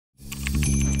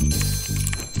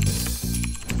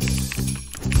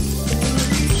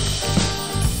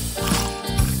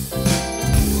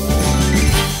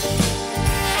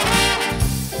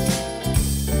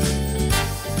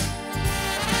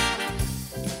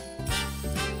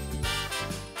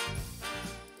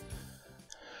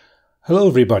Hello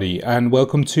everybody and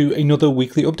welcome to another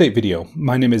weekly update video.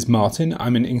 My name is Martin.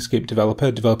 I'm an Inkscape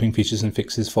developer developing features and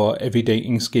fixes for everyday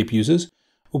Inkscape users.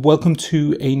 Welcome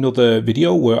to another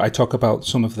video where I talk about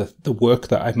some of the work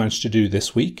that I've managed to do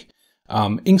this week.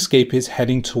 Inkscape is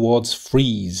heading towards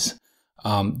freeze.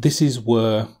 This is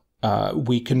where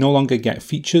we can no longer get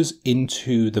features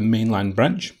into the mainline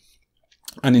branch,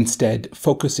 and instead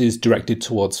focus is directed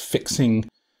towards fixing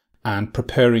and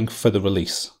preparing for the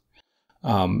release.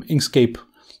 Inkscape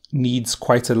needs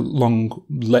quite a long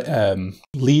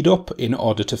lead up in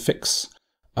order to fix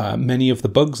many of the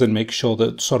bugs and make sure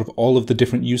that sort of all of the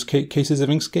different use cases of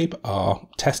Inkscape are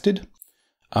tested.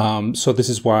 So this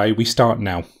is why we start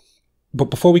now.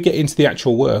 But before we get into the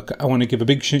actual work, I want to give a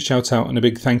big shout out and a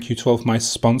big thank you to all of my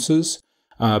sponsors.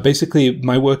 Basically,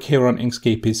 my work here on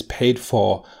Inkscape is paid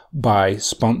for by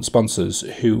sponsors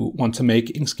who want to make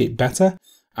Inkscape better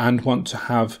and want to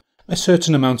have a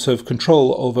certain amount of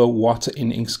control over what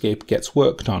in Inkscape gets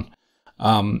worked on.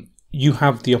 You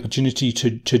have the opportunity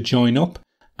to join up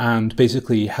and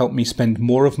basically help me spend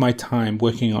more of my time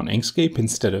working on Inkscape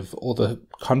instead of other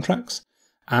contracts.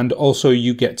 And also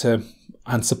you get to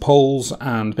answer polls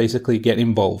and basically get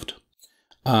involved.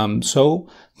 So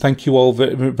thank you all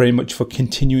very, very much for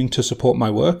continuing to support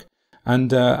my work.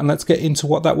 And let's get into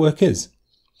what that work is.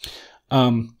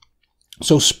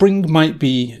 So spring might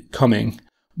be coming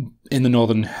in the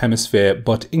Northern Hemisphere,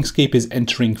 but Inkscape is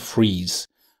entering freeze.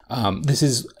 This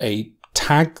is a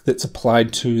tag that's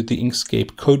applied to the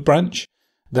Inkscape code branch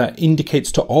that indicates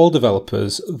to all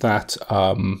developers that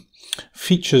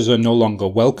features are no longer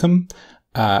welcome,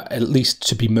 at least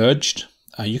to be merged.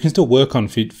 You can still work on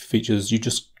features, you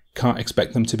just can't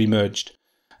expect them to be merged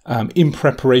in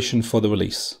preparation for the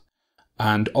release.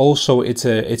 And also it's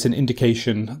an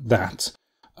indication that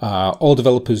all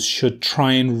developers should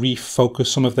try and refocus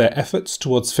some of their efforts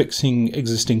towards fixing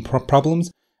existing problems,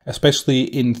 especially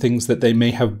in things that they may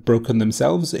have broken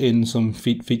themselves in some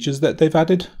features that they've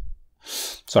added.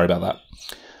 Sorry about that.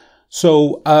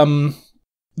 So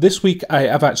this week I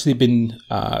have actually been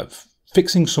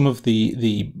fixing some of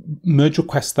the merge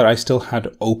requests that I still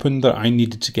had open that I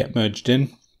needed to get merged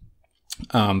in.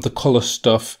 The color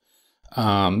stuff,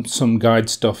 some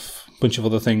guide stuff, a bunch of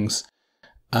other things.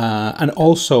 And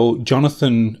also,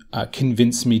 Jonathan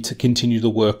convinced me to continue the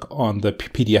work on the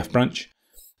PDF branch.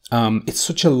 It's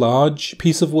such a large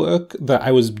piece of work that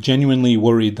I was genuinely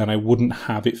worried that I wouldn't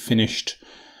have it finished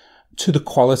to the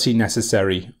quality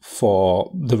necessary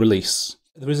for the release.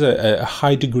 There is a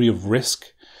high degree of risk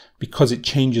because it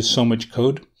changes so much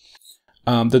code,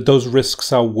 that those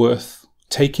risks are worth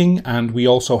taking, and we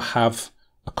also have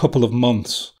a couple of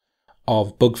months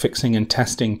of bug fixing and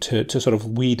testing to sort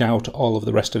of weed out all of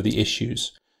the rest of the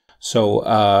issues.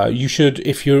 So you should,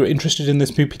 if you're interested in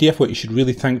this new PDF work, you should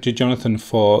really thank Jonathan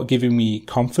for giving me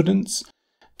confidence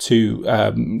to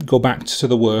go back to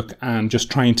the work and just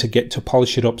trying to get to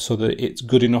polish it up so that it's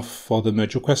good enough for the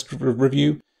merge request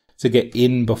review to get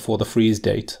in before the freeze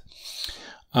date.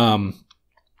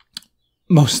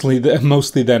 Mostly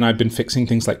then I've been fixing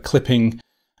things like clipping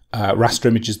raster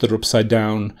images that are upside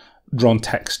down, drawn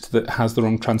text that has the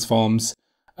wrong transforms,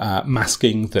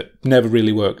 masking that never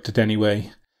really worked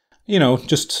anyway. You know,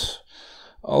 just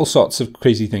all sorts of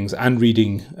crazy things, and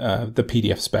reading the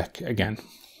PDF spec again.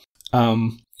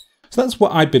 So that's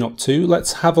what I've been up to.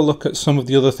 Let's have a look at some of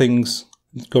the other things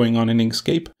going on in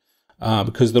Inkscape,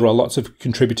 because there are lots of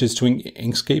contributors to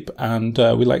Inkscape, and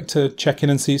we like to check in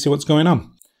and see what's going on.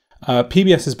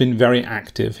 PBS has been very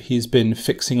active. He's been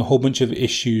fixing a whole bunch of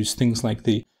issues, things like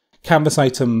the canvas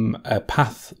item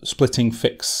path splitting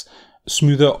fix,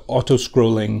 smoother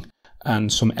auto-scrolling,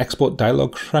 and some export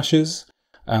dialog crashes,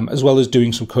 as well as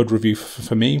doing some code review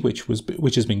for me, which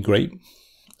has been great.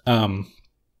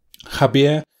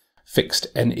 Javier fixed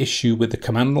an issue with the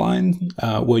command line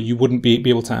where you wouldn't be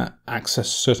able to access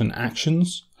certain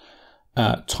actions.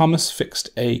 Thomas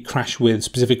fixed a crash with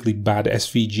specifically bad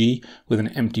SVG with an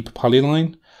empty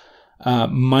polyline.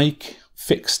 Mike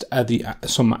fixed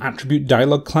some attribute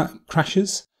dialog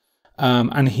crashes,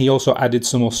 and he also added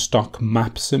some more stock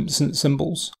map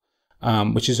symbols,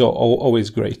 which is always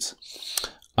great.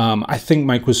 I think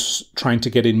Mike was trying to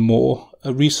get in more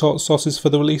resources for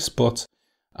the release, but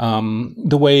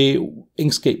the way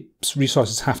Inkscape's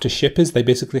resources have to ship is they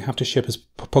basically have to ship as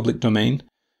public domain,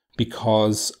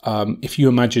 because if you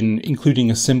imagine including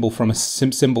a symbol from a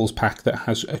symbols pack that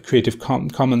has a Creative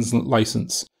Commons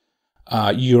license,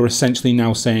 you're essentially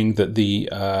now saying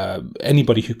that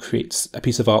anybody who creates a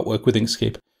piece of artwork with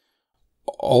Inkscape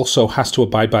also has to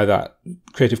abide by that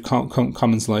Creative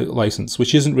Commons license,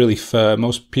 which isn't really fair.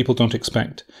 Most people don't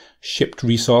expect shipped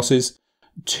resources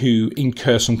to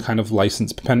incur some kind of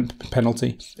license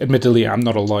penalty. Admittedly, I'm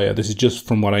not a lawyer. This is just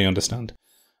from what I understand.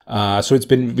 So it's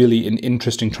been really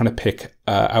interesting trying to pick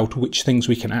out which things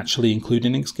we can actually include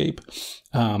in Inkscape.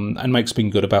 And Mike's been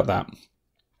good about that.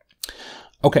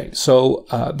 Okay, so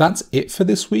that's it for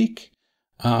this week.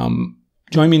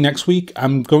 Join me next week.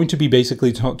 I'm going to be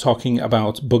basically talking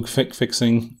about bug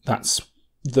fixing. That's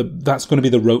going to be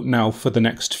the route now for the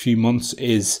next few months.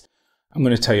 I'm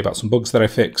going to tell you about some bugs that I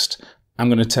fixed. I'm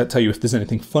going to tell you if there's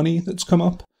anything funny that's come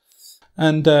up.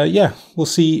 And we'll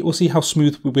see how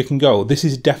smooth we can go. This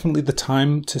is definitely the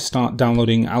time to start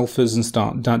downloading alphas and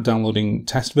start downloading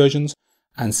test versions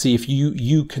and see if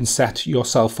you can set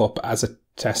yourself up as a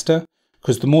tester.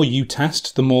 Because the more you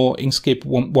test, the more Inkscape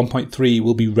 1.3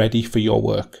 will be ready for your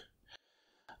work.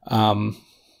 So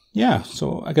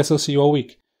I guess I'll see you all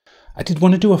week. I did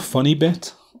want to do a funny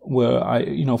bit where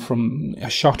from a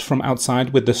shot from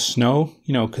outside with the snow,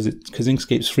 because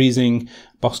Inkscape's freezing,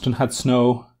 Boston had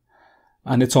snow,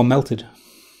 and it's all melted.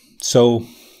 So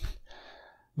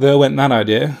there went that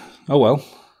idea. Oh well.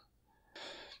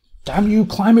 Damn you,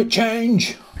 climate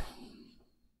change!